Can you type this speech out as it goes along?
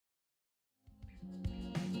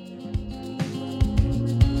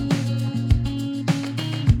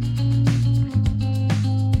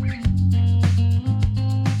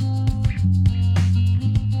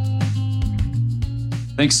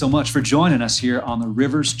Thanks so much for joining us here on the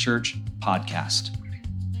Rivers Church podcast.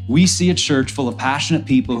 We see a church full of passionate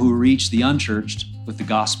people who reach the unchurched with the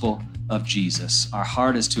gospel of Jesus. Our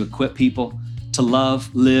heart is to equip people to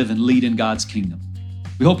love, live, and lead in God's kingdom.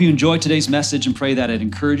 We hope you enjoyed today's message and pray that it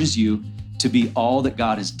encourages you to be all that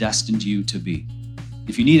God has destined you to be.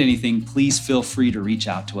 If you need anything, please feel free to reach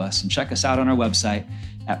out to us and check us out on our website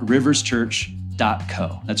at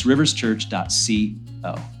riverschurch.co. That's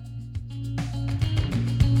riverschurch.co.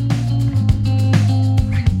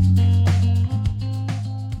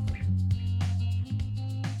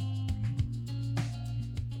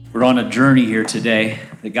 We're on a journey here today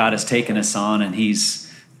that God has taken us on, and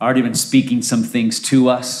He's already been speaking some things to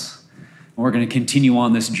us. And we're going to continue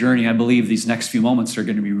on this journey. I believe these next few moments are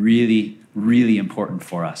going to be really, really important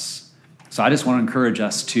for us. So I just want to encourage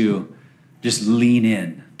us to just lean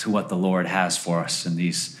in to what the Lord has for us in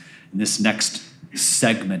this next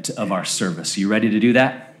segment of our service. Are you ready to do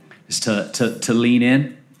that? Just to lean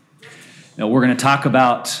in. Now, we're going to talk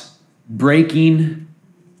about breaking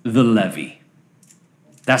the levee.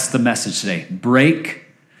 That's the message today. Break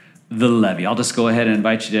the levee. I'll just go ahead and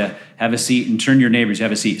invite you to have a seat and turn your neighbors.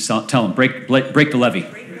 Have a seat. So tell them, break the levee.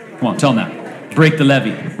 Come on, tell them that. Break the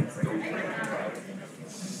levee.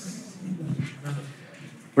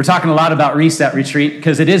 We're talking a lot about Reset Retreat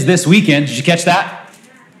because it is this weekend. Did you catch that?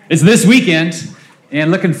 It's this weekend,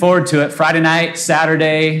 and looking forward to it. Friday night,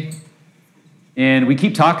 Saturday, and we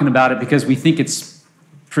keep talking about it because we think it's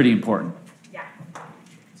pretty important.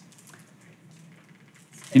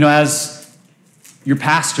 You know, as your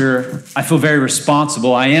pastor, I feel very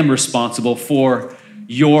responsible. I am responsible for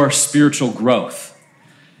your spiritual growth.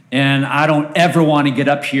 And I don't ever want to get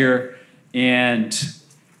up here and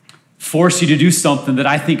force you to do something that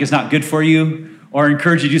I think is not good for you or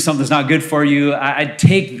encourage you to do something that's not good for you. I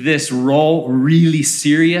take this role really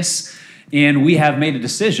serious. And we have made a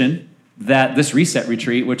decision that this Reset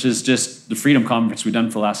Retreat, which is just the Freedom Conference we've done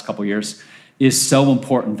for the last couple of years, is so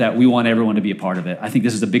important that we want everyone to be a part of it. I think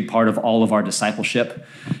this is a big part of all of our discipleship.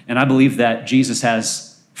 And I believe that Jesus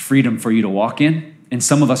has freedom for you to walk in, and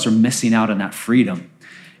some of us are missing out on that freedom.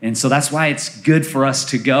 And so that's why it's good for us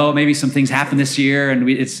to go. Maybe some things happen this year, and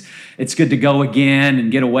it's good to go again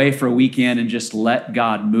and get away for a weekend and just let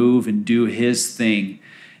God move and do His thing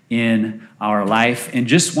in our life. And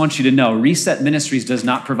just want you to know, Reset Ministries does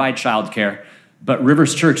not provide childcare, but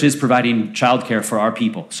Rivers Church is providing childcare for our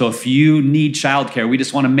people. So if you need childcare, we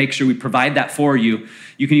just want to make sure we provide that for you.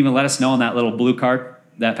 You can even let us know on that little blue card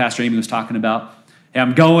that Pastor Amy was talking about. Hey,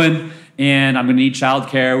 I'm going and I'm going to need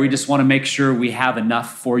childcare. We just want to make sure we have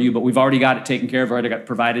enough for you, but we've already got it taken care of, already got it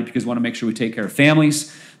provided because we want to make sure we take care of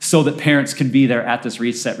families so that parents can be there at this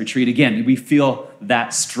Reset Retreat. Again, we feel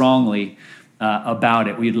that strongly about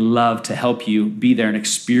it. We'd love to help you be there and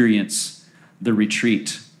experience the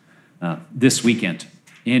retreat this weekend.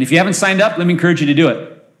 And if you haven't signed up, let me encourage you to do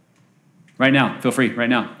it. Right now, feel free, right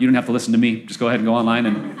now. You don't have to listen to me. Just go ahead and go online.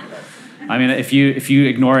 And I mean, if you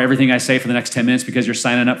ignore everything I say for the next 10 minutes because you're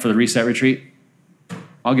signing up for the Reset Retreat,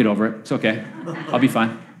 I'll get over it. It's okay. I'll be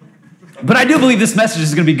fine. But I do believe this message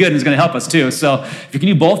is going to be good and it's going to help us too. So if you can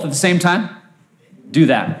do both at the same time, do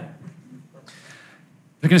that.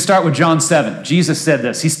 We're going to start with John 7. Jesus said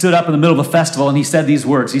this. He stood up in the middle of a festival and he said these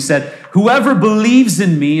words. He said, "Whoever believes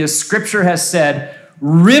in me, as Scripture has said,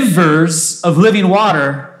 rivers of living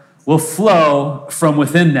water will flow from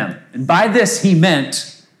within them." And by this he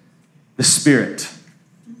meant the Spirit.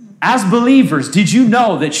 As believers, did you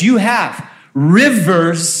know that you have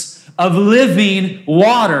rivers of living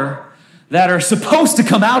water that are supposed to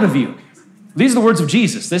come out of you? These are the words of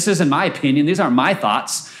Jesus. This isn't my opinion. These aren't my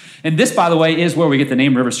thoughts. And this, by the way, is where we get the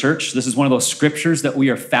name Rivers Church. This is one of those scriptures that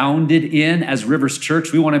we are founded in as Rivers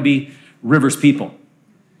Church. We want to be Rivers people.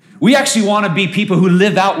 We actually want to be people who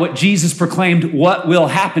live out what Jesus proclaimed what will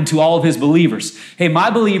happen to all of his believers. Hey,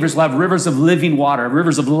 my believers will have rivers of living water,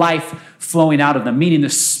 rivers of life flowing out of them, meaning the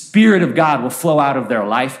Spirit of God will flow out of their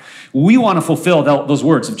life. We want to fulfill those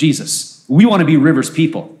words of Jesus. We want to be Rivers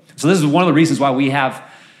people. So this is one of the reasons why we have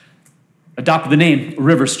adopted the name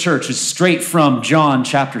Rivers Church. Is straight from John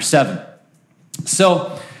chapter 7.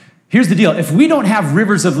 So here's the deal. If we don't have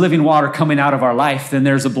rivers of living water coming out of our life, then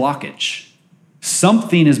there's a blockage.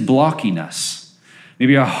 Something is blocking us.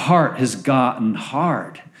 Maybe our heart has gotten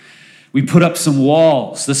hard. We put up some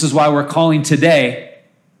walls. This is why we're calling today,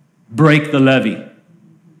 Break the Levee.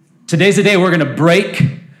 Today's the day we're going to break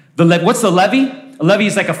the levee. What's the levee? A levee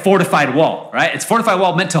is like a fortified wall, right? It's a fortified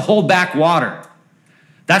wall meant to hold back water.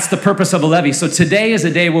 That's the purpose of a levee. So today is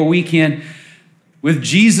a day where we can, with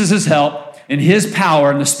Jesus' help and his power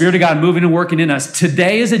and the Spirit of God moving and working in us,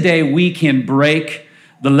 today is a day we can break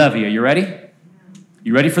the levee. Are you ready?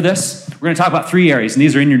 You ready for this? We're going to talk about 3 areas, and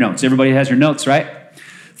these are in your notes. Everybody has your notes, right?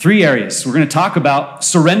 3 areas. We're going to talk about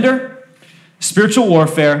surrender, spiritual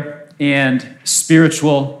warfare, and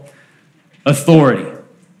spiritual authority.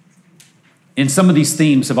 And some of these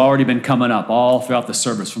themes have already been coming up all throughout the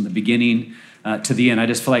service from the beginning to the end. I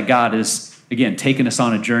just feel like God is, again, taking us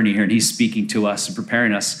on a journey here, and he's speaking to us and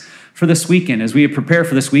preparing us for this weekend. As we prepare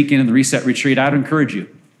for this weekend in the Reset Retreat, I would encourage you,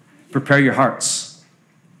 prepare your hearts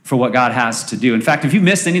for what God has to do. In fact, if you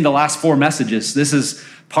missed any of the last 4 messages, this is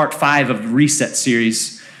part 5 of the Reset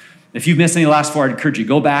series. If you've missed any of the last 4, I'd encourage you,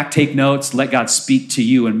 go back, take notes, let God speak to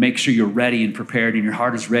you, and make sure you're ready and prepared and your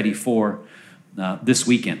heart is ready for this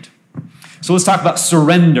weekend. So let's talk about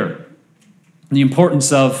surrender and the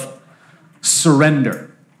importance of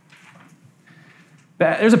surrender.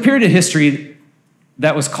 There's a period of history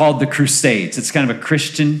that was called the Crusades. It's kind of a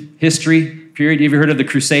Christian history period. Have you ever heard of the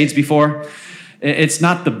Crusades before? It's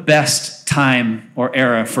not the best time or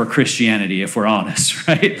era for Christianity, if we're honest,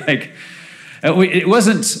 right? Like, it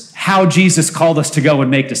wasn't how Jesus called us to go and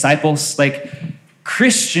make disciples. Like,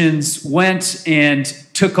 Christians went and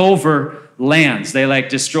took over lands. They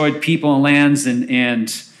destroyed people and lands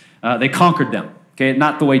and they conquered them. Okay,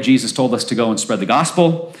 not the way Jesus told us to go and spread the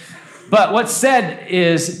gospel. But what's said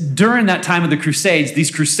is during that time of the Crusades, these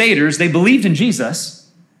crusaders, they believed in Jesus.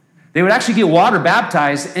 They would actually get water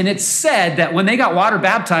baptized, and it's said that when they got water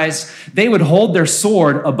baptized, they would hold their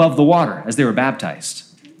sword above the water as they were baptized.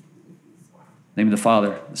 In the name of the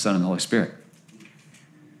Father, the Son, and the Holy Spirit.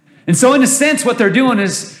 And so in a sense, what they're doing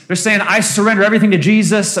is they're saying, I surrender everything to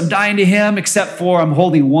Jesus. I'm dying to him, except for I'm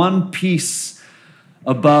holding one piece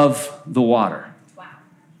above the water. Wow.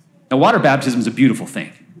 Now, water baptism is a beautiful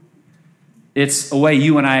thing. It's a way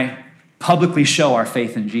you and I publicly show our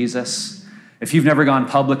faith in Jesus. If you've never gone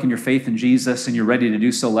public in your faith in Jesus and you're ready to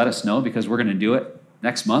do so, let us know, because we're going to do it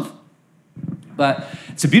next month. But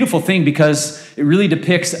it's a beautiful thing because it really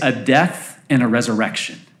depicts a death and a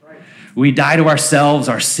resurrection. We die to ourselves,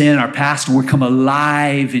 our sin, our past, and we come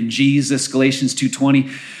alive in Jesus. Galatians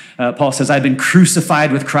 2:20, Paul says, I've been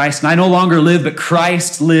crucified with Christ, and I no longer live, but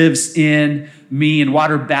Christ lives in me. And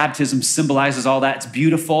water baptism symbolizes all that. It's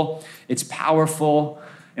beautiful, it's powerful,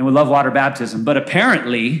 and we love water baptism. But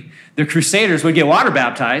apparently, the Crusaders would get water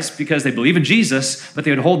baptized because they believe in Jesus, but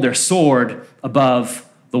they would hold their sword above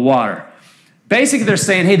the water. Basically, they're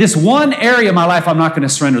saying, hey, this one area of my life, I'm not going to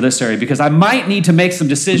surrender this area because I might need to make some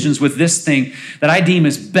decisions with this thing that I deem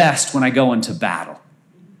is best when I go into battle.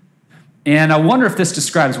 And I wonder if this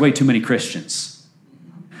describes way too many Christians.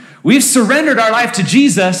 We've surrendered our life to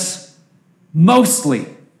Jesus mostly.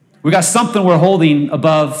 We got something we're holding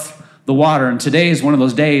above the water. And today is one of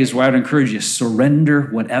those days where I would encourage you to surrender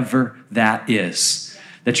whatever that is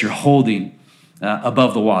that you're holding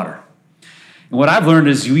above the water. And what I've learned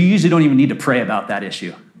is we usually don't even need to pray about that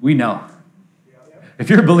issue. We know. If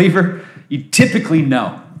you're a believer, you typically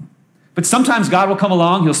know. But sometimes God will come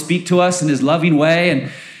along, he'll speak to us in his loving way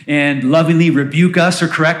and lovingly rebuke us or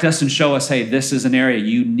correct us and show us, hey, this is an area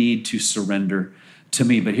you need to surrender to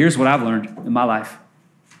me. But here's what I've learned in my life.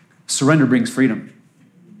 Surrender brings freedom.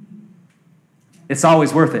 It's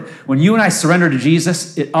always worth it. When you and I surrender to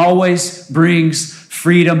Jesus, it always brings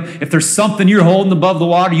freedom. If there's something you're holding above the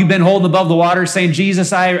water, you've been holding above the water, saying,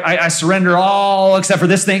 Jesus, I surrender all except for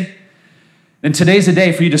this thing, then today's a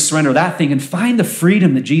day for you to surrender that thing and find the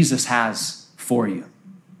freedom that Jesus has for you.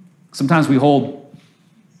 Sometimes we hold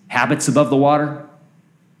habits above the water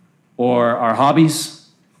or our hobbies.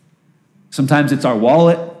 Sometimes it's our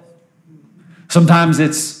wallet. Sometimes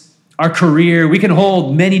it's our career. We can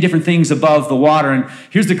hold many different things above the water. And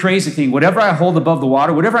here's the crazy thing. Whatever I hold above the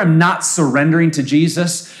water, whatever I'm not surrendering to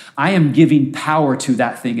Jesus, I am giving power to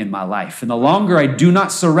that thing in my life. And the longer I do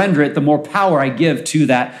not surrender it, the more power I give to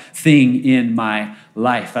that thing in my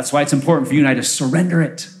life. That's why it's important for you and I to surrender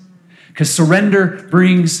it. Because surrender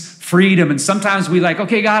brings freedom. And sometimes we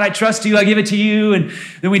okay, God, I trust you. I give it to you. And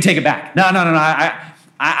then we take it back. No.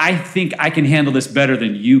 I think I can handle this better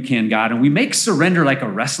than you can, God. And we make surrender like a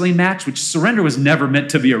wrestling match, which surrender was never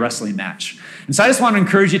meant to be a wrestling match. And so I just want to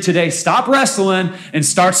encourage you today, stop wrestling and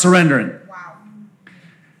start surrendering. Wow.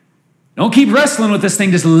 Don't keep wrestling with this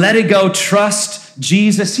thing. Just let it go. Trust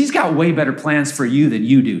Jesus. He's got way better plans for you than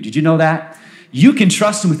you do. Did you know that? You can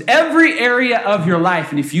trust him with every area of your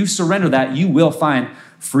life. And if you surrender that, you will find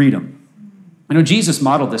freedom. I know Jesus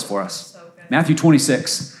modeled this for us. Matthew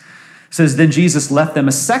 26. Says, then Jesus left them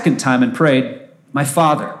a second time and prayed, my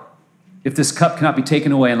Father, if this cup cannot be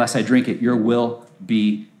taken away unless I drink it, your will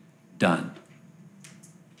be done.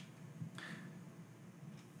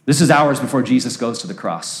 This is hours before Jesus goes to the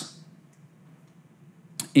cross.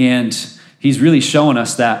 And he's really showing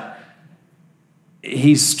us that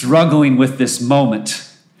he's struggling with this moment.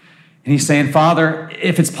 And he's saying, Father,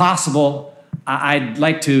 if it's possible, I'd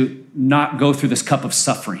like to not go through this cup of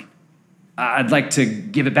suffering. I'd like to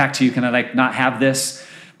give it back to you. Can I like not have this?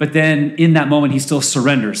 But then in that moment, he still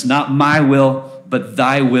surrenders. Not my will, but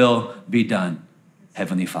thy will be done,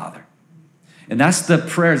 Heavenly Father. And that's the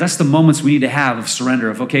prayers, that's the moments we need to have of surrender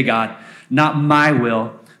of, okay, God, not my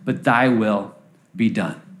will, but thy will be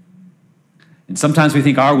done. And sometimes we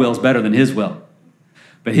think our will is better than his will.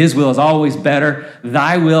 But his will is always better.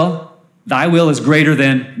 Thy will is greater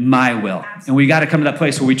than my will. And we got to come to that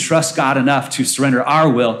place where we trust God enough to surrender our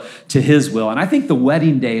will to his will. And I think the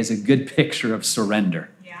wedding day is a good picture of surrender.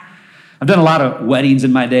 Yeah. I've done a lot of weddings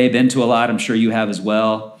in my day, been to a lot. I'm sure you have as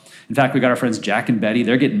well. In fact, we got our friends Jack and Betty.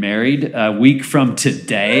 They're getting married a week from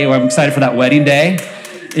today. I'm excited for that wedding day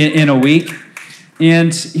in a week.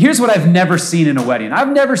 And here's what I've never seen in a wedding. I've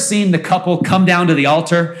never seen the couple come down to the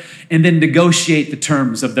altar and then negotiate the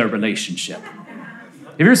terms of their relationship.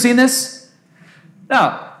 Have you ever seen this?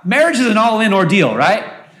 No, marriage is an all-in ordeal, right?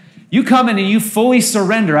 You come in and you fully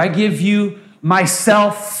surrender. I give you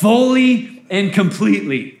myself fully and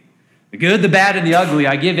completely. The good, the bad, and the ugly.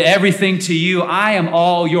 I give everything to you. I am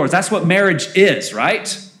all yours. That's what marriage is,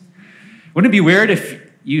 right? Wouldn't it be weird if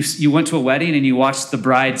you went to a wedding and you watched the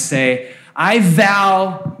bride say, I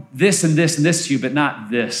vow this and this and this to you, but not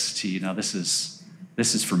this to you. No, this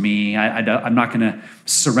is for me. I'm not going to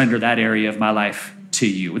surrender that area of my life to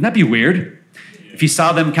you. Wouldn't that be weird? If you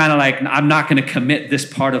saw them kind of like, I'm not going to commit this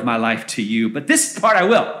part of my life to you, but this part I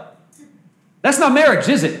will. That's not marriage,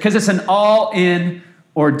 is it? Because it's an all-in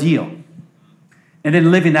ordeal. And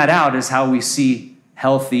then living that out is how we see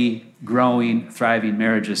healthy, growing, thriving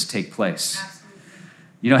marriages take place.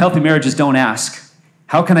 You know, healthy marriages don't ask,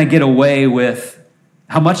 how much can I get away with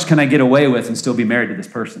and still be married to this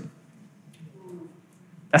person?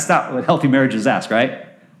 That's not what healthy marriages ask, right?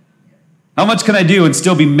 How much can I do and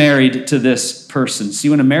still be married to this person? See,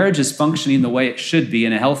 when a marriage is functioning the way it should be,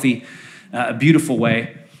 in a healthy, beautiful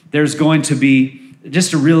way, there's going to be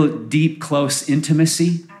just a real deep, close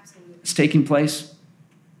intimacy that's taking place.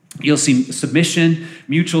 You'll see submission,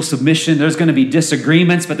 mutual submission. There's going to be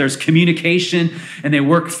disagreements, but there's communication, and they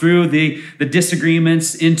work through the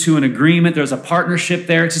disagreements into an agreement. There's a partnership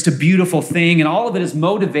there. It's just a beautiful thing, and all of it is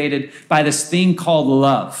motivated by this thing called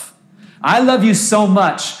love. I love you so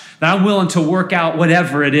much that I'm willing to work out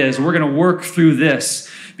whatever it is. We're going to work through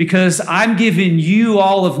this because I'm giving you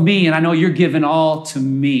all of me, and I know you're giving all to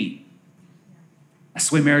me. That's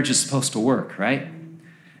the way marriage is supposed to work, right?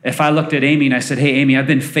 If I looked at Amy and I said, hey, Amy, I've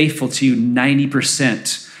been faithful to you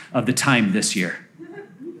 90% of the time this year.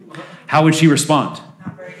 How would she respond?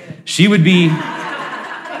 Not very good. She'd be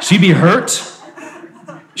hurt.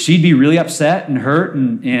 She'd be really upset and hurt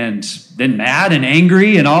and then mad and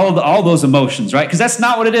angry and all those emotions, right? Because that's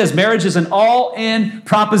not what it is. Marriage is an all-in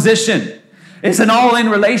proposition. It's an all-in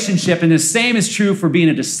relationship. And the same is true for being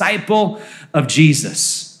a disciple of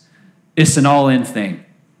Jesus. It's an all-in thing.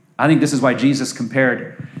 I think this is why Jesus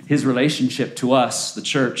compared his relationship to us, the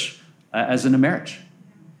church, as in a marriage.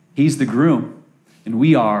 He's the groom, and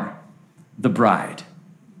we are the bride.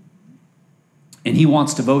 And he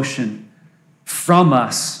wants devotion from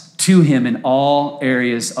us to him in all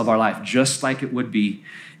areas of our life, just like it would be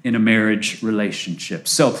in a marriage relationship.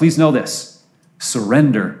 So please know this: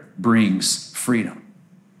 surrender brings freedom.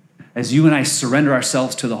 As you and I surrender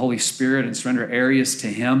ourselves to the Holy Spirit and surrender areas to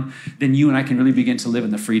him, then you and I can really begin to live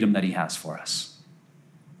in the freedom that he has for us.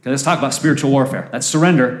 Okay, let's talk about spiritual warfare. That's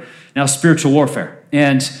surrender. Now, spiritual warfare.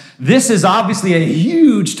 And this is obviously a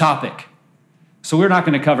huge topic. So we're not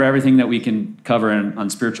going to cover everything that we can cover on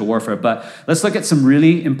spiritual warfare, but let's look at some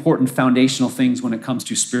really important foundational things when it comes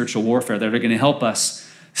to spiritual warfare that are going to help us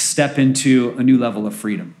step into a new level of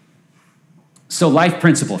freedom. So life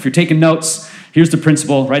principle. If you're taking notes, here's the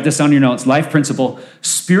principle. Write this down in your notes. Life principle.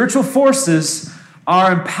 Spiritual forces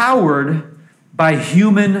are empowered by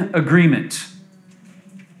human agreement.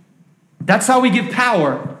 That's how we give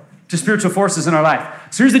power to spiritual forces in our life.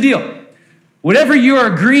 So here's the deal. Whatever you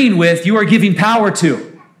are agreeing with, you are giving power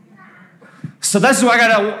to. So that's what I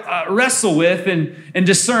got to wrestle with and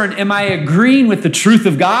discern. Am I agreeing with the truth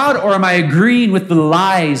of God, or am I agreeing with the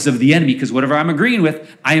lies of the enemy? Because whatever I'm agreeing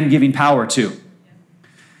with, I am giving power to.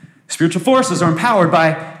 Spiritual forces are empowered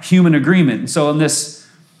by human agreement. And so in this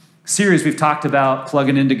series, we've talked about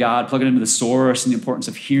plugging into God, plugging into the source, and the importance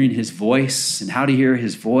of hearing his voice and how to hear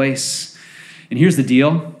his voice. And here's the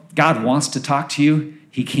deal. God wants to talk to you.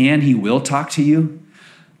 He will talk to you.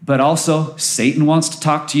 But also, Satan wants to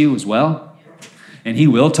talk to you as well. and he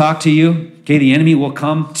will talk to you. Okay, the enemy will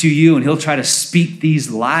come to you and he'll try to speak these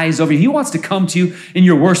lies over you. He wants to come to you in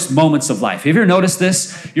your worst moments of life. Have you ever noticed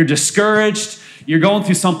this? You're discouraged, you're going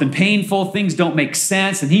through something painful, things don't make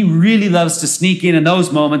sense, and he really loves to sneak in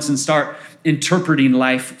those moments and start interpreting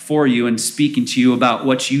life for you and speaking to you about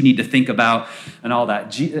what you need to think about and all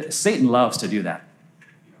that. Satan loves to do that.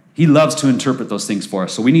 He loves to interpret those things for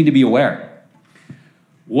us. So we need to be aware.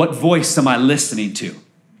 What voice am I listening to?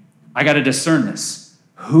 I got to discern this.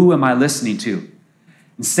 Who am I listening to?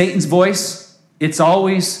 And Satan's voice, it's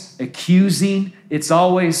always accusing. It's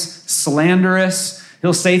always slanderous.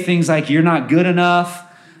 He'll say things like, you're not good enough.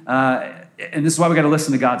 And this is why we got to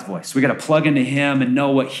listen to God's voice. We got to plug into him and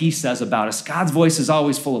know what he says about us. God's voice is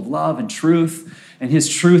always full of love and truth, and his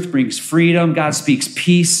truth brings freedom. God speaks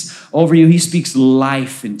peace over you. He speaks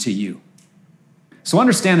life into you. So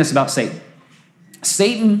understand this about Satan.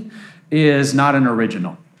 Satan is not an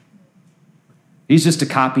original. He's just a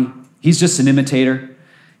copy. He's just an imitator.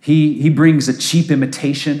 He brings a cheap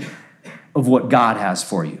imitation of what God has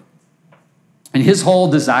for you. And his whole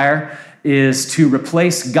desire is to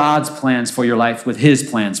replace God's plans for your life with his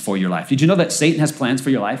plans for your life. Did you know that Satan has plans for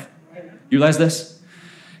your life? You realize this?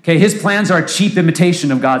 Okay, his plans are a cheap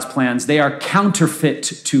imitation of God's plans. They are counterfeit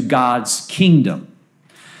to God's kingdom.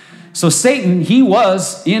 So Satan, he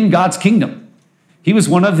was in God's kingdom. He was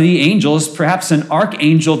one of the angels, perhaps an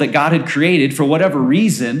archangel that God had created. For whatever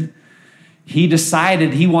reason, he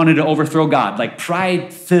decided he wanted to overthrow God, like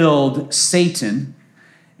pride-filled Satan.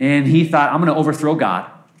 And he thought, I'm going to overthrow God.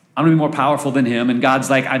 I'm going to be more powerful than him. And God's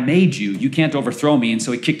like, I made you. You can't overthrow me. And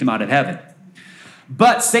so he kicked him out of heaven.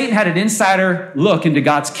 But Satan had an insider look into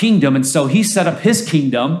God's kingdom. And so he set up his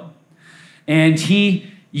kingdom. And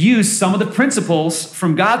he used some of the principles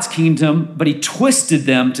from God's kingdom, but he twisted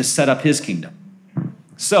them to set up his kingdom.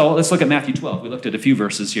 So let's look at Matthew 12. We looked at a few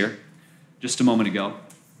verses here just a moment ago.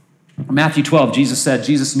 Matthew 12,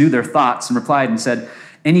 Jesus knew their thoughts and replied and said,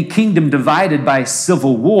 any kingdom divided by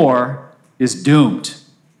civil war is doomed.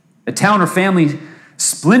 A town or family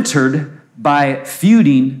splintered by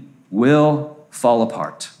feuding will fall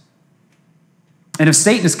apart. And if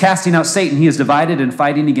Satan is casting out Satan, he is divided and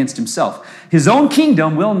fighting against himself. His own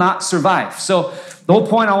kingdom will not survive. So the whole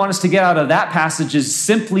point I want us to get out of that passage is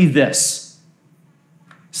simply this.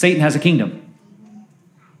 Satan has a kingdom.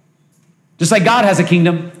 Just like God has a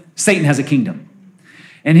kingdom, Satan has a kingdom.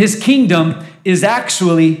 And his kingdom is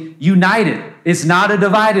actually united. It's not a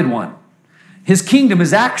divided one. His kingdom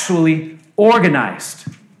is actually organized.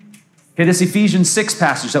 Okay, this Ephesians 6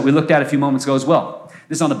 passage that we looked at a few moments ago as well.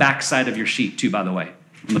 This is on the back side of your sheet too, by the way,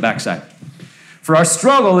 on the back side. For our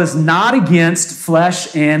struggle is not against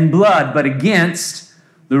flesh and blood, but against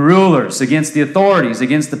the rulers, against the authorities,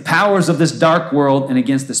 against the powers of this dark world, and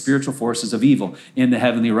against the spiritual forces of evil in the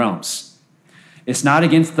heavenly realms. It's not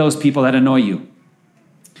against those people that annoy you.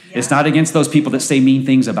 It's not against those people that say mean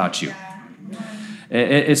things about you.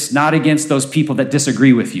 It's not against those people that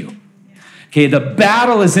disagree with you. Okay, the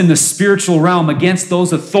battle is in the spiritual realm against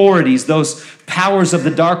those authorities, those powers of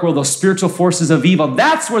the dark world, those spiritual forces of evil.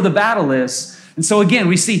 That's where the battle is. And so again,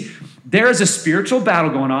 we see there is a spiritual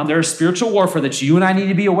battle going on. There is spiritual warfare that you and I need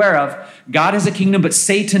to be aware of. God has a kingdom, but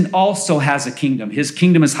Satan also has a kingdom. His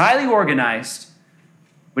kingdom is highly organized,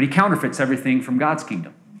 but he counterfeits everything from God's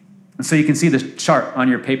kingdom. And so you can see the chart on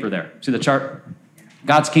your paper there. See the chart?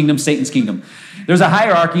 God's kingdom, Satan's kingdom. There's a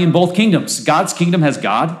hierarchy in both kingdoms. God's kingdom has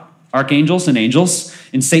God, archangels, and angels.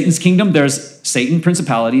 In Satan's kingdom, there's Satan,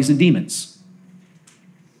 principalities, and demons.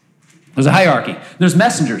 There's a hierarchy. There's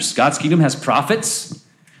messengers. God's kingdom has prophets.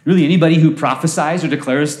 Really, anybody who prophesies or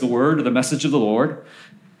declares the word or the message of the Lord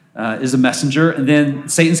is a messenger. And then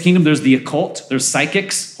Satan's kingdom, there's the occult. There's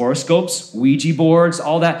psychics, horoscopes, Ouija boards,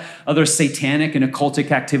 all that other satanic and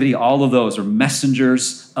occultic activity. All of those are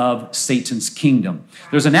messengers of Satan's kingdom.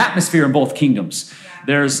 There's an atmosphere in both kingdoms.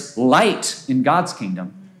 There's light in God's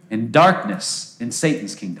kingdom and darkness in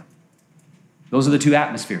Satan's kingdom. Those are the two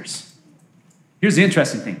atmospheres. Here's the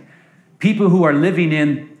interesting thing. People who are living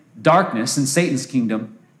in darkness in Satan's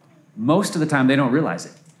kingdom, most of the time they don't realize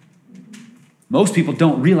it. Most people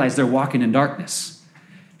don't realize they're walking in darkness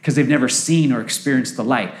because they've never seen or experienced the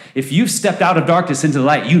light. If you've stepped out of darkness into the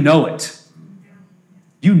light, you know it.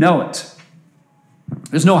 You know it.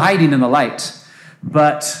 There's no hiding in the light.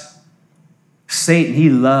 But Satan, he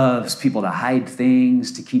loves people to hide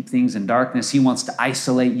things, to keep things in darkness. He wants to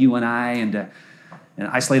isolate you and I and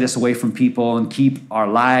isolate us away from people and keep our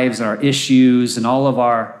lives, our issues, and all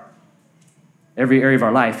of every area of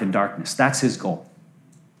our life in darkness. That's his goal.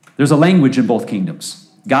 There's a language in both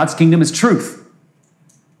kingdoms. God's kingdom is truth.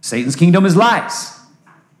 Satan's kingdom is lies.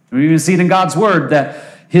 We even see it in God's word that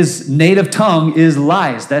his native tongue is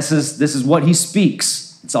lies. This is what he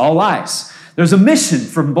speaks. It's all lies. There's a mission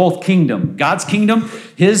from both kingdom. God's kingdom,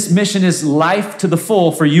 his mission is life to the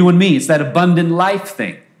full for you and me. It's that abundant life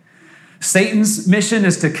thing. Satan's mission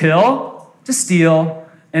is to kill, to steal,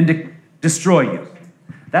 and to destroy you.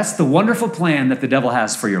 That's the wonderful plan that the devil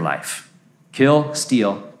has for your life. Kill,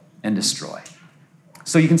 steal, and destroy.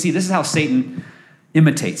 So you can see this is how Satan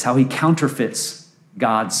imitates, how he counterfeits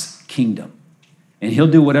God's kingdom. And he'll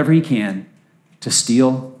do whatever he can to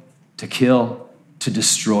steal, to kill, to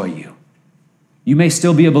destroy you. You may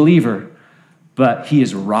still be a believer, but he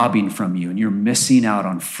is robbing from you, and you're missing out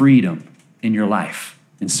on freedom in your life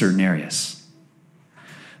in certain areas.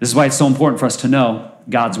 This is why it's so important for us to know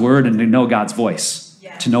God's word and to know God's voice,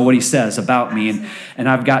 to know what he says about me. And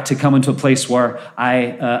I've got to come into a place where I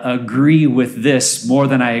agree with this more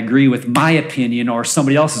than I agree with my opinion or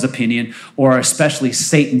somebody else's opinion, or especially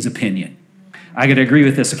Satan's opinion. I got to agree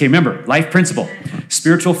with this. Okay, remember, life principle.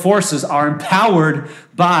 Spiritual forces are empowered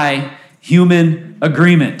by human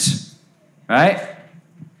agreement, right?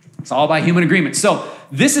 It's all by human agreement. So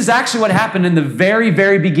this is actually what happened in the very,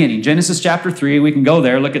 very beginning. Genesis chapter 3, we can go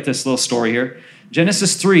there. Look at this little story here.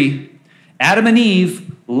 Genesis 3, Adam and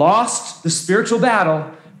Eve lost the spiritual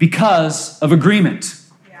battle because of agreement.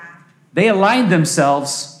 Yeah. They aligned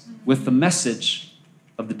themselves with the message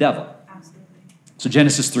of the devil. Absolutely. So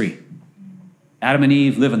Genesis 3, Adam and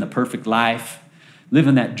Eve living the perfect life,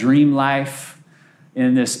 living that dream life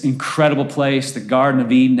in this incredible place, the Garden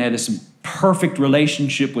of Eden. They had this perfect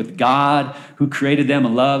relationship with God who created them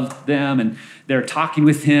and loved them. And they're talking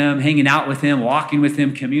with him, hanging out with him, walking with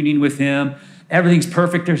him, communing with him. Everything's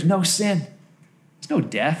perfect. There's no sin. There's no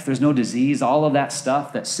death. There's no disease. All of that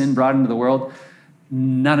stuff that sin brought into the world,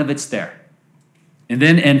 none of it's there. And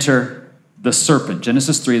then enter the serpent.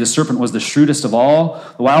 Genesis 3, the serpent was the shrewdest of all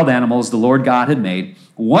the wild animals the Lord God had made.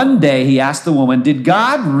 One day he asked the woman, did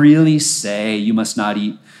God really say you must not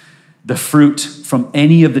eat the fruit from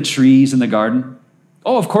any of the trees in the garden?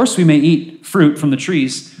 Oh, of course we may eat fruit from the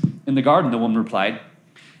trees in the garden, the woman replied.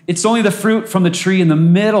 It's only the fruit from the tree in the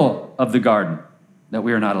middle of the garden that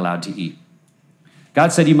we are not allowed to eat.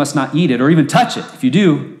 God said you must not eat it or even touch it. If you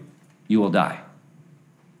do, you will die.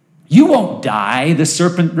 You won't die, the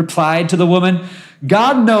serpent replied to the woman.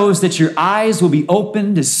 God knows that your eyes will be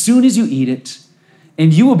opened as soon as you eat it,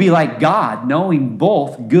 and you will be like God, knowing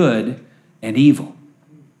both good and evil.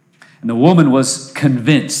 And the woman was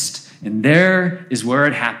convinced. And there is where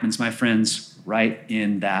it happens, my friends, right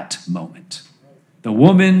in that moment. The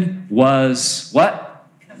woman was what?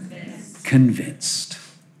 Convinced. Convinced.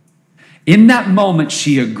 In that moment,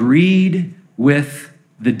 she agreed with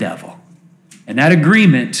the devil. And that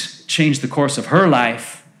agreement changed the course of her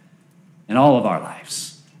life and all of our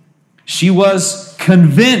lives. She was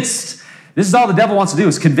convinced. This is all the devil wants to do,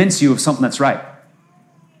 is convince you of something that's right.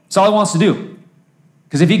 That's all he wants to do.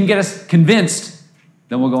 Because if he can get us convinced,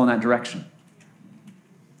 then we'll go in that direction.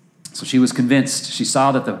 So she was convinced. She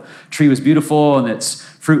saw that the tree was beautiful and its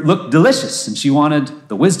fruit looked delicious, and she wanted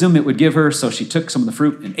the wisdom it would give her, so she took some of the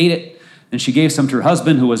fruit and ate it, and she gave some to her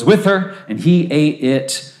husband who was with her, and he ate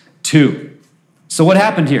it too. So what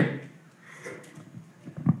happened here?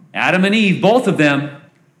 Adam and Eve, both of them,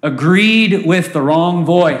 agreed with the wrong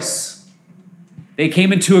voice. They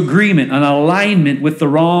came into agreement, an alignment with the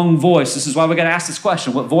wrong voice. This is why we got to ask this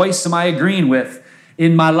question. What voice am I agreeing with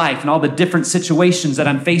in my life and all the different situations that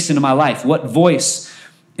I'm facing in my life? What voice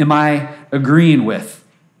am I agreeing with?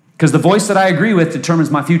 Because the voice that I agree with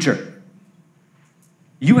determines my future.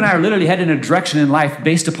 You and I are literally headed in a direction in life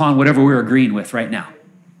based upon whatever we're agreeing with right now.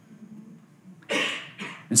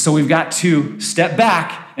 And so we've got to step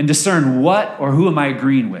back and discern what or who am I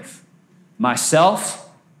agreeing with? Myself?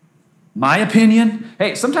 My opinion?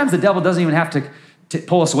 Hey, sometimes the devil doesn't even have to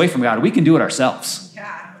pull us away from God. We can do it ourselves.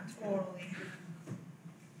 Yeah, totally.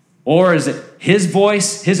 Or is it his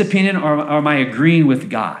voice, his opinion, or am I agreeing with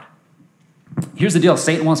God? Here's the deal.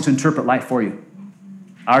 Satan wants to interpret life for you.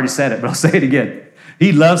 I already said it, but I'll say it again.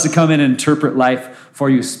 He loves to come in and interpret life for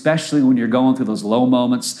you, especially when you're going through those low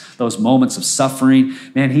moments, those moments of suffering.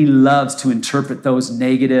 Man, he loves to interpret those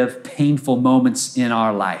negative, painful moments in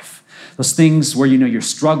our life. Those things where, you're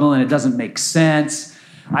struggling, it doesn't make sense.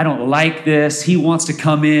 I don't like this. He wants to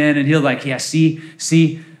come in and he'll like, yeah, see,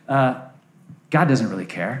 God doesn't really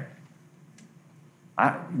care.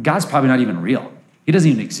 God's probably not even real. He doesn't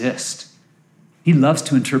even exist. He loves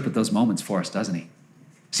to interpret those moments for us, doesn't he?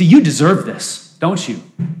 See, you deserve this. don't you?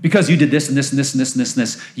 Because you did this and this and this and this and this and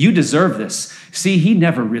this. You deserve this. See, he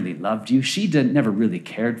never really loved you. She never really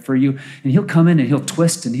cared for you. And he'll come in and he'll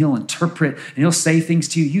twist and he'll interpret and he'll say things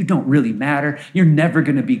to you. You don't really matter. You're never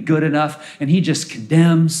going to be good enough. And he just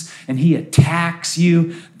condemns and he attacks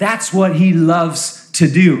you. That's what he loves to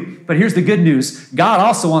do. But here's the good news. God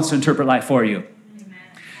also wants to interpret life for you. Amen.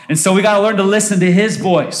 And so we got to learn to listen to his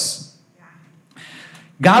voice.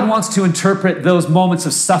 God wants to interpret those moments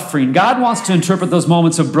of suffering. God wants to interpret those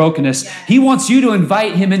moments of brokenness. He wants you to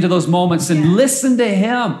invite him into those moments and listen to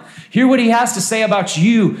him. Hear what he has to say about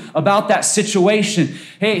you, about that situation.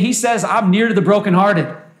 Hey, he says, I'm near to the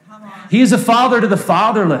brokenhearted. He is a father to the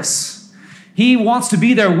fatherless. He wants to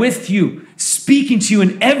be there with you, speaking to you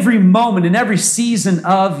in every moment, in every season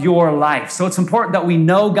of your life. So it's important that we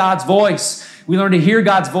know God's voice. We learn to hear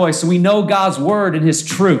God's voice, and we know God's word and his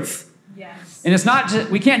truth. And it's not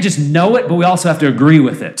just, we can't just know it, but we also have to agree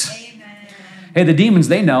with it. Amen. Hey, the demons,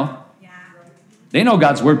 they know. Yeah. They know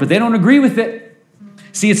God's word, but they don't agree with it.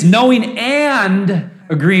 See, it's knowing and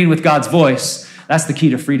agreeing with God's voice. That's the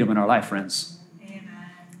key to freedom in our life, friends. Amen.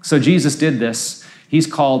 So Jesus did this. He's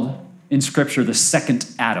called in Scripture the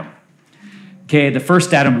second Adam. Okay, the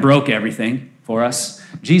first Adam broke everything for us.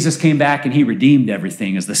 Jesus came back and he redeemed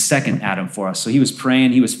everything as the second Adam for us. So he was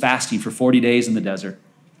praying, he was fasting for 40 days in the desert.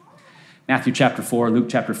 Matthew chapter 4, Luke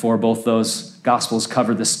chapter 4, both those gospels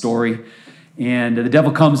cover this story. And the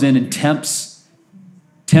devil comes in and tempts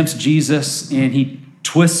Jesus, and he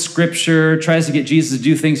twists Scripture, tries to get Jesus to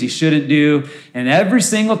do things he shouldn't do. And every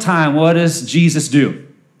single time, what does Jesus do?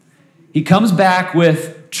 He comes back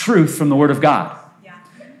with truth from the Word of God. Yeah.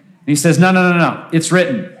 And he says, no, it's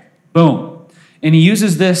written. Boom. And he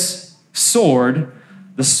uses this sword,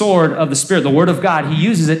 the sword of the Spirit, the Word of God. He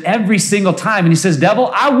uses it every single time. And he says,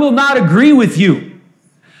 devil, I will not agree with you.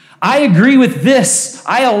 I agree with this.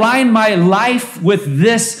 I align my life with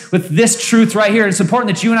this truth right here. It's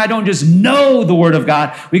important that you and I don't just know the Word of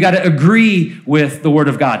God. We got to agree with the Word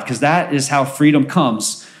of God, because that is how freedom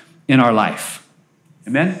comes in our life.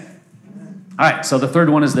 Amen? All right, so the third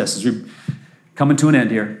one is this, as we're coming to an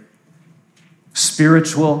end here.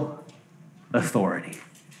 Spiritual authority.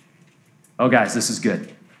 Oh, guys, this is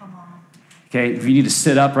good. Okay, if you need to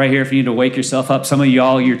sit up right here, if you need to wake yourself up, some of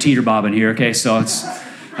y'all, you're teeter-bobbing here, okay? So it's, I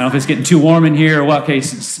don't know if it's getting too warm in here or what. Okay,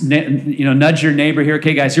 nudge your neighbor here.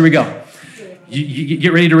 Okay, guys, here we go. You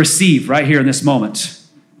get ready to receive right here in this moment,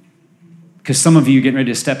 because some of you are getting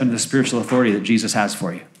ready to step into the spiritual authority that Jesus has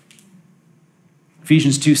for you.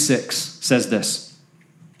 Ephesians 2:6 says this: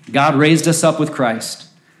 God raised us up with Christ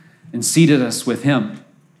and seated us with him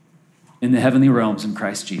in the heavenly realms in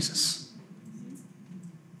Christ Jesus.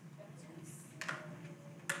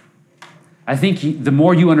 I think the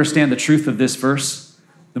more you understand the truth of this verse,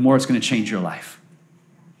 the more it's going to change your life.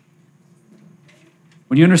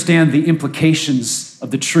 When you understand the implications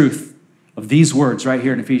of the truth of these words right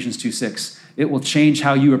here in Ephesians 2:6, it will change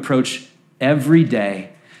how you approach every day,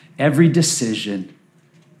 every decision,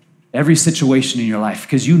 every situation in your life,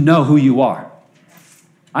 because you know who you are.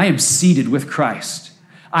 I am seated with Christ.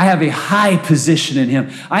 I have a high position in him.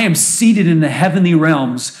 I am seated in the heavenly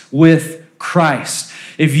realms with Christ.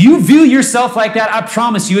 If you view yourself like that, I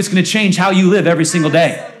promise you it's going to change how you live every single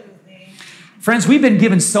day. Friends, we've been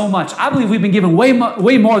given so much. I believe we've been given way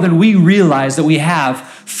more than we realize that we have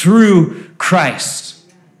through Christ.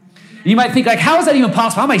 And you might think, like, how is that even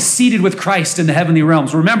possible? How am I seated with Christ in the heavenly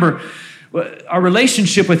realms? Remember, our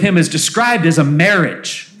relationship with him is described as a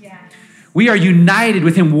marriage. We are united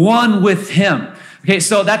with him, one with him. Okay,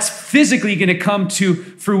 so that's physically going to come to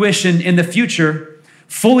fruition in the future,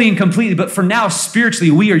 fully and completely. But for now,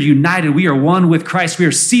 spiritually, we are united. We are one with Christ. We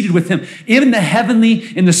are seated with him in the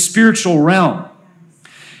heavenly, in the spiritual realm.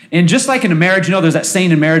 And just like in a marriage, there's that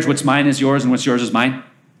saying in marriage, what's mine is yours and what's yours is mine.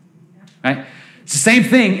 Right? It's the same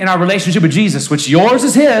thing in our relationship with Jesus. What's yours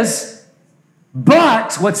is his,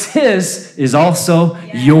 but what's his is also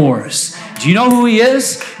yours. Do you know who he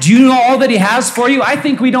is? Do you know all that he has for you? I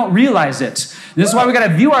think we don't realize it. This is why we got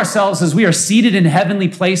to view ourselves as we are seated in heavenly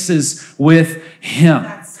places with him.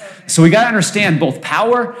 So we got to understand both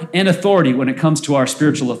power and authority when it comes to our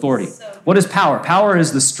spiritual authority. What is power? Power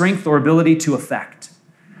is the strength or ability to affect.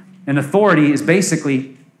 And authority is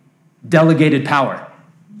basically delegated power.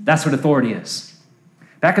 That's what authority is.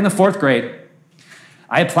 Back in the 4th grade,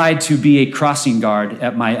 I applied to be a crossing guard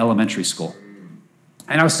at my elementary school.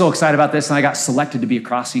 And I was so excited about this, and I got selected to be a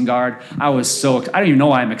crossing guard. I don't even know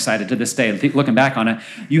why I'm excited to this day. Looking back on it,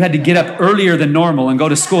 you had to get up earlier than normal and go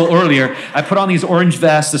to school earlier. I put on these orange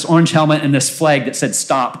vests, this orange helmet, and this flag that said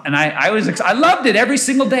stop. And I loved it every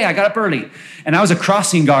single day. I got up early. And I was a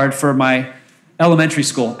crossing guard for my elementary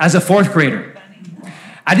school as a 4th grader.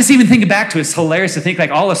 I just even thinking back to it, it's hilarious to think like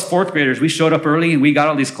all us fourth graders, we showed up early and we got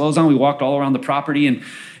all these clothes on. We walked all around the property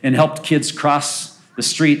and helped kids cross the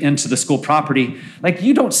street into the school property. Like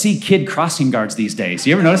you don't see kid crossing guards these days.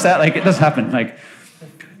 You ever notice that? Like it does happen. Like,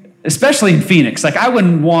 especially in Phoenix. Like I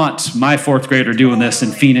wouldn't want my fourth grader doing this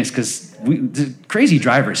in Phoenix because crazy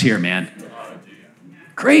drivers here, man.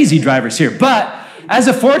 Crazy drivers here. But as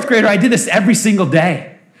a fourth grader, I did this every single day.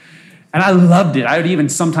 And I loved it. I would even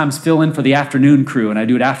sometimes fill in for the afternoon crew, and I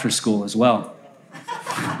do it after school as well.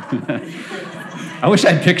 I wish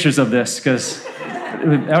I had pictures of this because that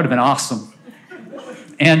would have been awesome.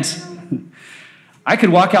 And I could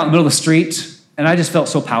walk out in the middle of the street, and I just felt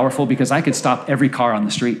so powerful because I could stop every car on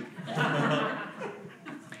the street. Now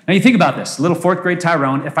you think about this, little fourth grade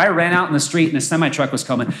Tyrone, if I ran out in the street and a semi-truck was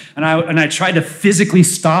coming, and I tried to physically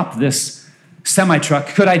stop this semi-truck,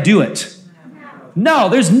 could I do it? No,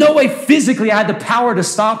 there's no way physically I had the power to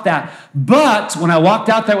stop that. But when I walked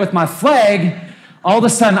out there with my flag, all of a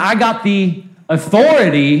sudden I got the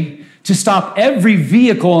authority to stop every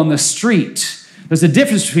vehicle on the street. There's a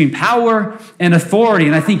difference between power and authority.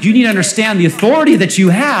 And I think you need to understand the authority that you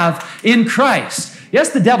have in Christ. Yes,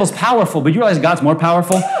 the devil's powerful, but you realize God's more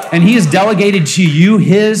powerful, and he has delegated to you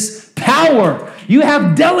his power. You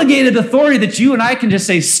have delegated authority that you and I can just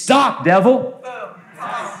say, stop, devil.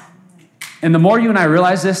 And the more you and I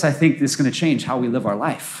realize this, I think this is going to change how we live our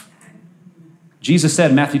life. Jesus said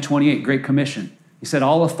in Matthew 28, Great Commission, he said,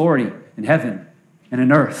 all authority in heaven and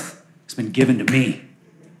in earth has been given to me.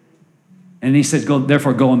 And he said,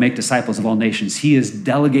 therefore go and make disciples of all nations. He is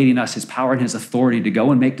delegating us his power and his authority to go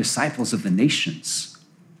and make disciples of the nations.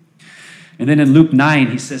 And then in Luke 9,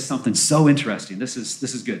 he says something so interesting. This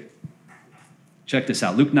is good. Check this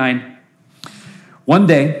out. Luke 9. One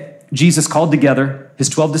day, Jesus called together his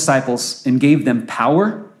 12 disciples and gave them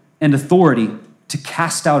power and authority to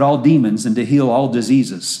cast out all demons and to heal all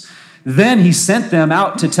diseases. Then he sent them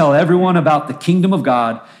out to tell everyone about the kingdom of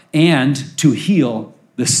God and to heal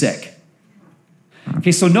the sick.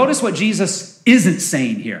 Okay, so notice what Jesus isn't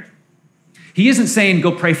saying here. He isn't saying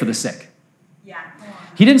go pray for the sick.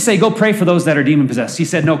 He didn't say go pray for those that are demon possessed. He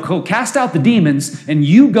said no, go cast out the demons and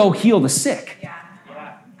you go heal the sick.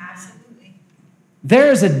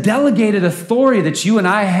 There is a delegated authority that you and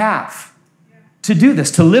I have to do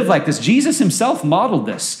this, to live like this. Jesus himself modeled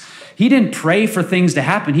this. He didn't pray for things to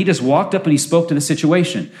happen. He just walked up and he spoke to the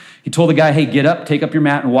situation. He told the guy, hey, get up, take up your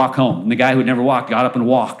mat and walk home. And the guy who had never walked got up and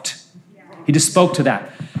walked. He just spoke to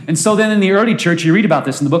that. And so then in the early church, you read about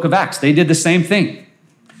this in the book of Acts. They did the same thing.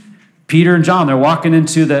 Peter and John, they're walking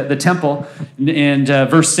into the temple. And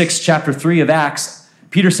verse 6, chapter 3 of Acts,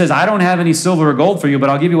 Peter says, I don't have any silver or gold for you,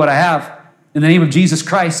 but I'll give you what I have. In the name of Jesus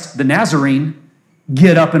Christ, the Nazarene,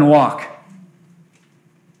 get up and walk.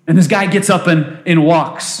 And this guy gets up and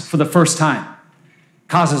walks for the first time.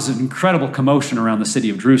 Causes an incredible commotion around the city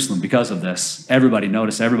of Jerusalem because of this. Everybody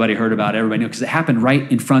noticed, everybody heard about it, everybody knew, because it happened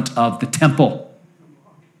right in front of the temple.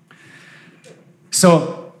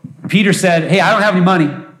 So Peter said, hey, I don't have any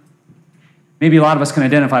money. Maybe a lot of us can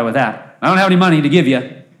identify with that. I don't have any money to give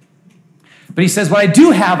you. But he says, what I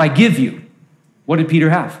do have, I give you. What did Peter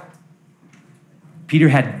have? Peter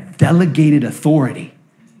had delegated authority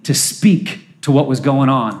to speak to what was going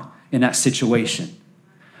on in that situation.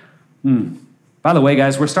 By the way,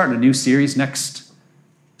 guys, we're starting a new series next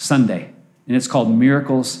Sunday, and it's called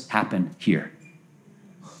Miracles Happen Here.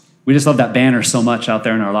 We just love that banner so much out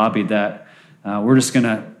there in our lobby that we're just going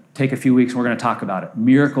to take a few weeks and we're going to talk about it.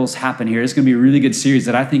 Miracles Happen Here. It's going to be a really good series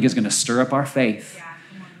that I think is going to stir up our faith.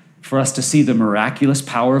 For us to see the miraculous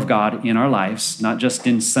power of God in our lives, not just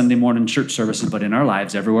in Sunday morning church services, but in our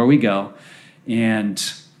lives, everywhere we go. And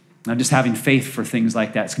I'm just having faith for things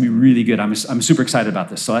like that. It's going to be really good. I'm super excited about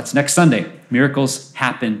this. So that's next Sunday. Miracles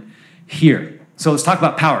Happen Here. So let's talk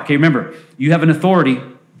about power. Okay, remember, you have an authority,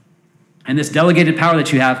 and this delegated power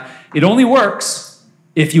that you have, it only works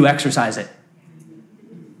if you exercise it.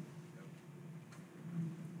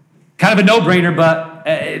 Kind of a no-brainer, but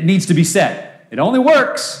it needs to be said. It only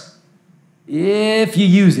works if you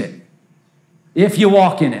use it, if you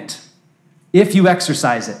walk in it, if you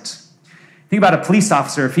exercise it. Think about a police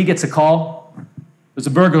officer. If he gets a call, there's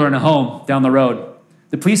a burglar in a home down the road.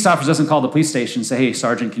 The police officer doesn't call the police station and say, hey,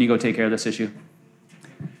 Sergeant, can you go take care of this issue?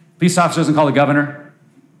 Police officer doesn't call the governor,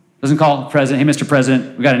 doesn't call the president, hey, Mr.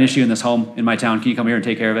 President, we got an issue in this home in my town. Can you come here and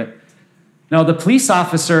take care of it? No, the police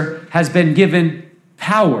officer has been given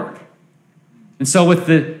power. And so with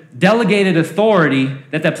the delegated authority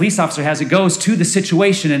that police officer has, it goes to the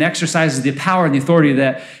situation and exercises the power and the authority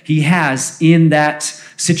that he has in that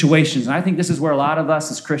situation. And I think this is where a lot of us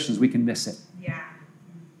as Christians, we can miss it. Yeah.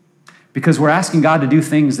 Because we're asking God to do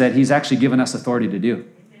things that he's actually given us authority to do.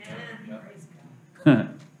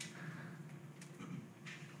 And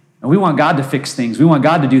we want God to fix things. We want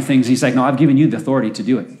God to do things. He's like, no, I've given you the authority to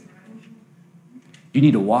do it. You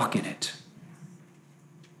need to walk in it.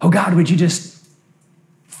 Oh, God, would you just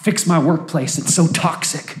fix my workplace? It's so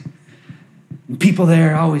toxic. And people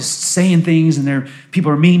there are always saying things, and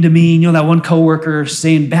people are mean to me. You know, that one coworker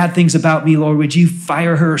saying bad things about me. Lord, would you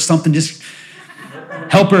fire her or something? Just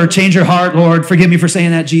help her, change her heart, Lord. Forgive me for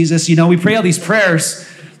saying that, Jesus. You know, we pray all these prayers,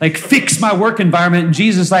 like fix my work environment. And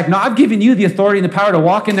Jesus is like, no, I've given you the authority and the power to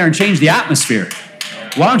walk in there and change the atmosphere.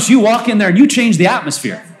 Why don't you walk in there and you change the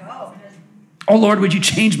atmosphere? Oh, Lord, would you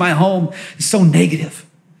change my home? It's so negative.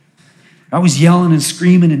 I was yelling and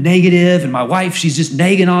screaming and negative, and my wife, she's just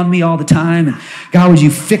nagging on me all the time. And God, would you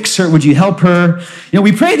fix her? Would you help her? You know,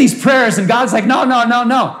 we pray these prayers, and God's like, no, no, no,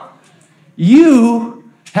 no. You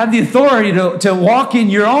have the authority to walk in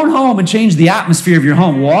your own home and change the atmosphere of your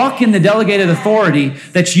home. Walk in the delegated authority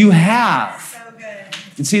that you have. So good.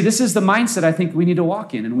 And see, this is the mindset I think we need to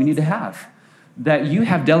walk in and we need to have, that you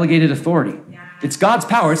have delegated authority. It's God's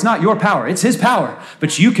power. It's not your power. It's his power.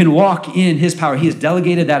 But you can walk in his power. He has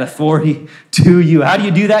delegated that authority to you. How do you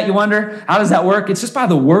do that, you wonder? How does that work? It's just by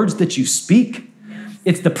the words that you speak.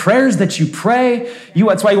 It's the prayers that you pray.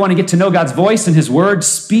 That's why you want to get to know God's voice and his word.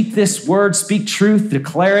 Speak this word. Speak truth.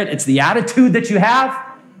 Declare it. It's the attitude that you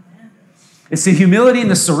have. It's the humility and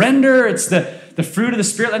the surrender. It's the fruit of the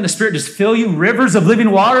Spirit. Letting the Spirit just fill you. Rivers of living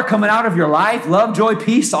water coming out of your life. Love, joy,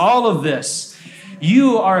 peace, all of this.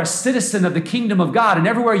 You are a citizen of the kingdom of God, and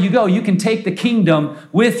everywhere you go, you can take the kingdom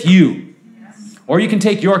with you. Or you can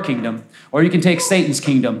take your kingdom, or you can take Satan's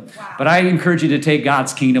kingdom. But I encourage you to take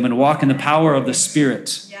God's kingdom and walk in the power of the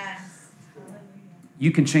Spirit.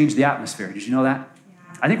 You can change the atmosphere. Did you know that?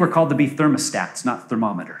 I think we're called to be thermostats, not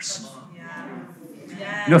thermometers.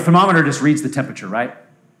 You know, a thermometer just reads the temperature, right?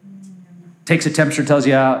 Takes a temperature, tells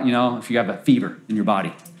you, if you have a fever in your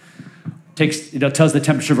body. It tells the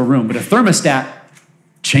temperature of a room. But a thermostat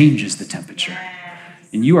changes the temperature.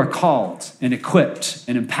 And you are called and equipped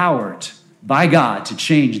and empowered by God to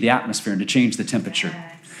change the atmosphere and to change the temperature.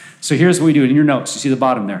 So here's what we do in your notes. You see the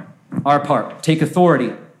bottom there. Our part, take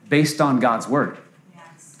authority based on God's word.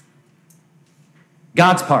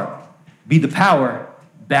 God's part, be the power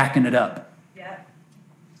backing it up.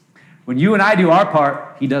 When you and I do our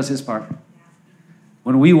part, he does his part.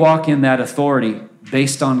 When we walk in that authority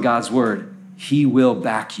based on God's word, he will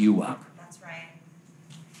back you up.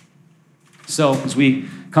 So as we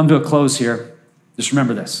come to a close here, just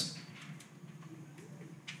remember this.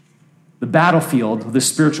 The battlefield of this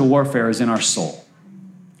spiritual warfare is in our soul,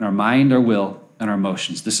 in our mind, our will, and our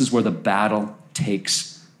emotions. This is where the battle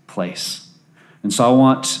takes place. And so I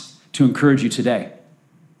want to encourage you today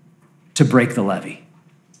to break the levee.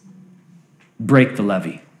 Break the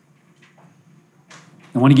levee.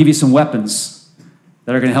 I want to give you some weapons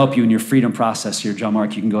that are going to help you in your freedom process here. John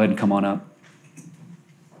Mark, you can go ahead and come on up.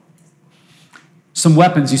 Some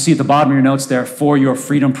weapons you see at the bottom of your notes there for your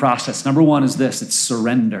freedom process. Number one is this, it's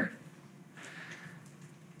surrender.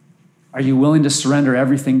 Are you willing to surrender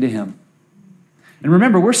everything to him? And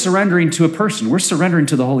remember, we're surrendering to a person. We're surrendering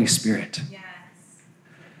to the Holy Spirit. Yes.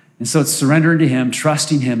 And so it's surrendering to him,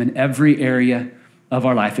 trusting him in every area of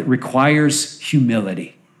our life. It requires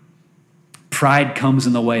humility. Pride comes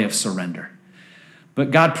in the way of surrender.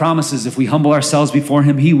 But God promises if we humble ourselves before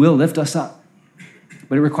him, he will lift us up.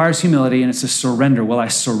 But it requires humility, and it's a surrender. Will I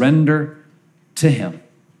surrender to him?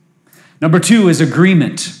 Number two is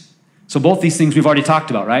agreement. So both these things we've already talked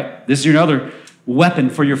about, right? This is your other weapon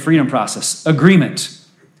for your freedom process. Agreement.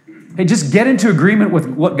 Hey, just get into agreement with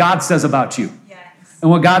what God says about you. Yes.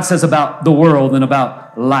 And what God says about the world and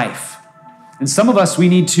about life. And some of us, we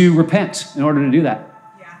need to repent in order to do that.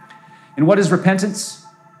 Yeah. And what is repentance?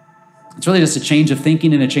 It's really just a change of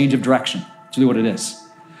thinking and a change of direction. That's really what it is.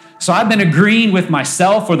 So I've been agreeing with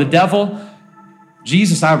myself or the devil.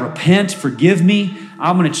 Jesus, I repent, forgive me.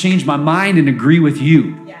 I'm going to change my mind and agree with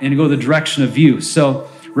you and go the direction of you. So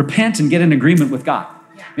repent and get in agreement with God.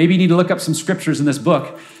 Maybe you need to look up some scriptures in this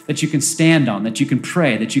book that you can stand on, that you can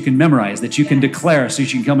pray, that you can memorize, that you can declare so you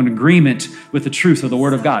can come in agreement with the truth of the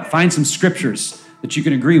word of God. Find some scriptures that you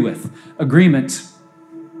can agree with. Agreement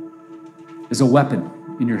is a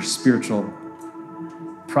weapon in your spiritual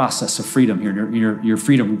process of freedom here, your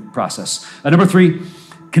freedom process. Number three,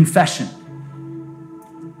 confession.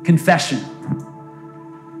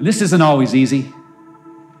 Confession. This isn't always easy.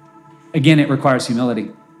 Again, it requires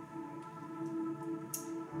humility.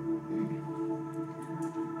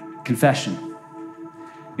 Confession.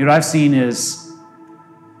 You know what I've seen is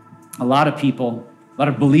a lot of people, a lot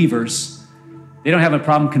of believers, they don't have a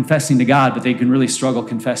problem confessing to God, but they can really struggle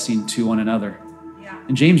confessing to one another.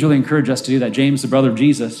 And James really encouraged us to do that. James, the brother of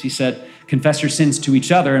Jesus, he said, confess your sins to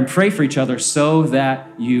each other and pray for each other so that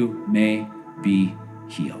you may be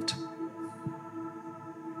healed.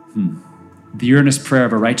 The earnest prayer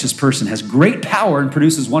of a righteous person has great power and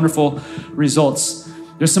produces wonderful results.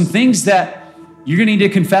 There's some things that you're going to need to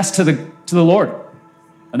confess to the Lord.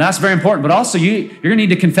 And that's very important. But also you're going to need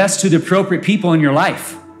to confess to the appropriate people in your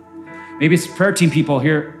life. Maybe it's prayer team people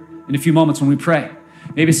here in a few moments when we pray.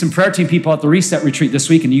 Maybe some prayer team people at the Reset Retreat this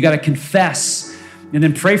week, and you got to confess and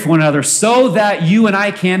then pray for one another so that you and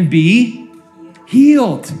I can be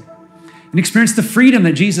healed and experience the freedom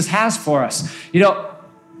that Jesus has for us.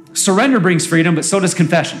 Surrender brings freedom, but so does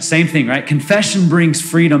confession. Same thing, right? Confession brings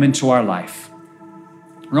freedom into our life.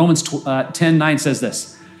 Romans 10:9 says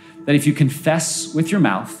this, that if you confess with your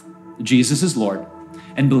mouth that Jesus is Lord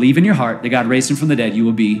and believe in your heart that God raised him from the dead, you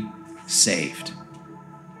will be saved.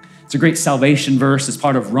 It's a great salvation verse. It's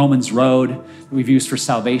part of Romans Road that we've used for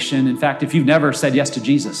salvation. In fact, if you've never said yes to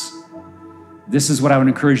Jesus, this is what I would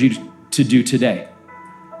encourage you to do today.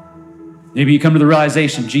 Maybe you come to the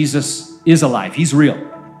realization Jesus is alive. He's real.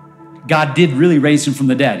 God did really raise him from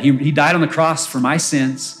the dead. He died on the cross for my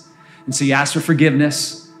sins. And so you ask for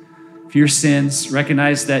forgiveness for your sins.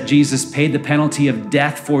 Recognize that Jesus paid the penalty of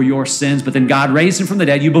death for your sins, but then God raised him from the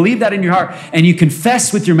dead. You believe that in your heart, and you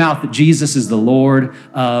confess with your mouth that Jesus is the Lord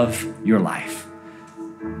of your life.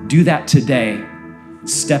 Do that today.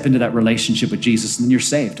 Step into that relationship with Jesus, and then you're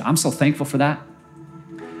saved. I'm so thankful for that.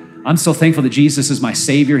 I'm so thankful that Jesus is my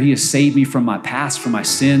Savior. He has saved me from my past, from my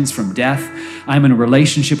sins, from death. I'm in a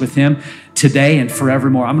relationship with him today and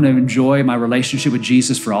forevermore. I'm going to enjoy my relationship with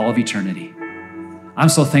Jesus for all of eternity. I'm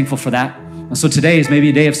so thankful for that. And so today is maybe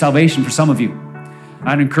a day of salvation for some of you.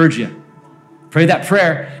 I'd encourage you. Pray that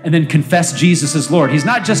prayer and then confess Jesus as Lord. He's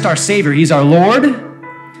not just our Savior. He's our Lord.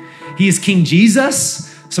 He is King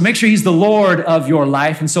Jesus. So make sure he's the Lord of your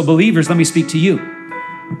life. And so believers, let me speak to you.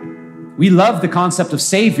 We love the concept of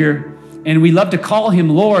Savior, and we love to call him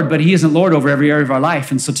Lord, but he isn't Lord over every area of our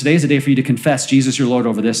life. And so today is a day for you to confess Jesus, your Lord,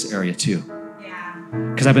 over this area too.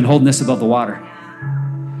 Because I've been holding this above the water.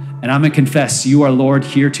 And I'm going to confess, you are Lord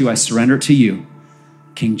here too. I surrender to you,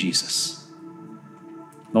 King Jesus.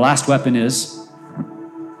 The last weapon is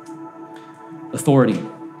authority,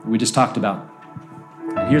 we just talked about.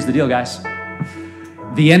 And here's the deal, guys.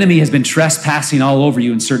 The enemy has been trespassing all over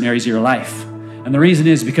you in certain areas of your life. And the reason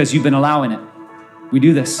is because you've been allowing it. We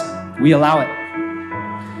do this. We allow it.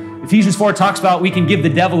 Ephesians 4 talks about we can give the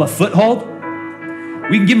devil a foothold.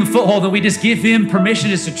 We can give him a foothold and we just give him permission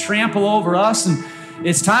just to trample over us. And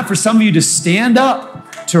it's time for some of you to stand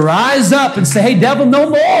up, to rise up and say, hey, devil, no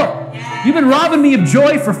more. You've been robbing me of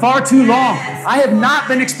joy for far too long. I have not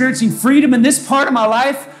been experiencing freedom in this part of my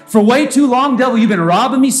life for way too long. Devil, you've been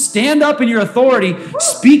robbing me. Stand up in your authority.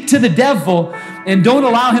 Speak to the devil and don't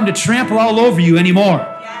allow him to trample all over you anymore.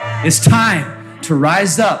 It's time to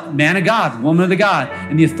rise up, man of God, woman of God,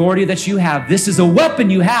 and the authority that you have. This is a weapon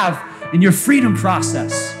you have in your freedom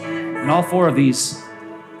process. And all four of these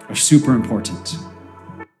are super important.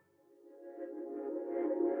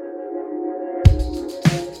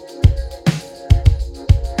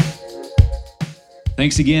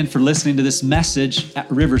 Thanks again for listening to this message at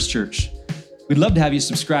Rivers Church. We'd love to have you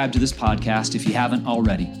subscribe to this podcast if you haven't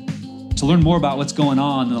already. To learn more about what's going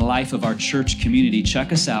on in the life of our church community,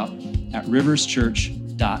 check us out at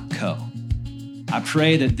riverschurch.co. I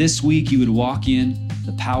pray that this week you would walk in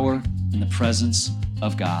the power and the presence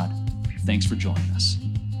of God. Thanks for joining us.